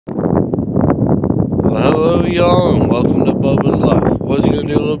Hello y'all and welcome to Bubba's Life. Was gonna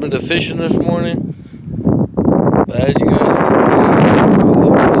do a little bit of fishing this morning, but as you guys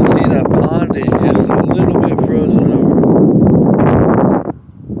can see that pond is just a little bit frozen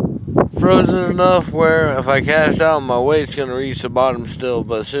over. Frozen enough where if I cast out, my weight's gonna reach the bottom still,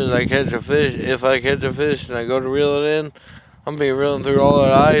 but as soon as I catch a fish, if I catch a fish and I go to reel it in, I'm gonna be reeling through all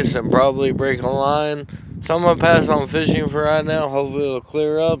that ice and probably breaking a line. So I'm gonna pass on fishing for right now. Hopefully it'll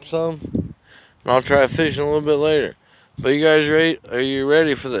clear up some. And I'll try fishing a little bit later. But you guys ready? Are you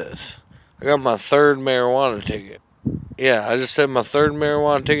ready for this? I got my third marijuana ticket. Yeah, I just said my third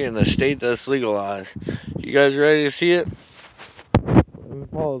marijuana ticket in a state that's legalized. You guys ready to see it? Let me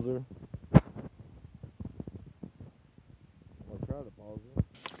pause her. I'll try to pause her.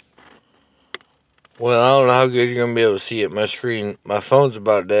 Well, I don't know how good you're going to be able to see it. My screen, my phone's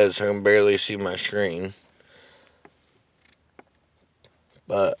about dead, so I can barely see my screen.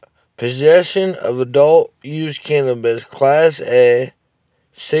 But possession of adult use cannabis, Class A,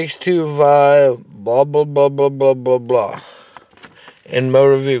 625, blah, blah, blah, blah, blah, blah, blah, in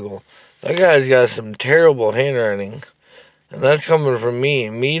motor vehicle. That guy's got some terrible handwriting. And that's coming from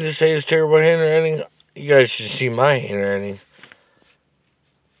me. Me to say it's terrible handwriting? You guys should see my handwriting.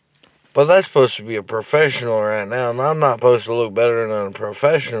 But that's supposed to be a professional right now, and I'm not supposed to look better than a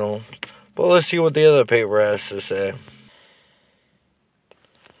professional. But let's see what the other paper has to say.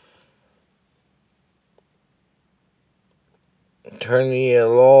 Attorney at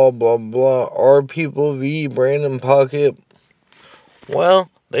law, blah, blah, Our People v. Brandon Puckett. Well,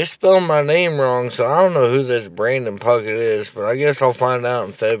 they spelled my name wrong, so I don't know who this Brandon Puckett is, but I guess I'll find out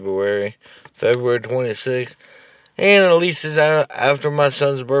in February 26th. And at least it's after my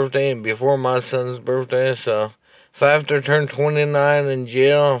son's birthday and before my son's birthday, so if I have to turn 29 in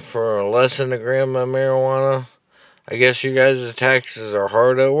jail for less than a gram of marijuana, I guess you guys' taxes are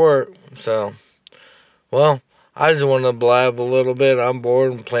hard at work, so, well, I just want to blab a little bit. I'm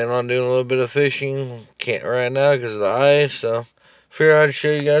bored and plan on doing a little bit of fishing. Can't right now because of the ice, so figured I'd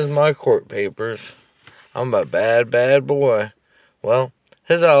show you guys my court papers. I'm a bad, bad boy. Well,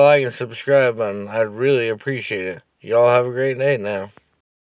 hit that like and subscribe button. I'd really appreciate it. Y'all have a great day now.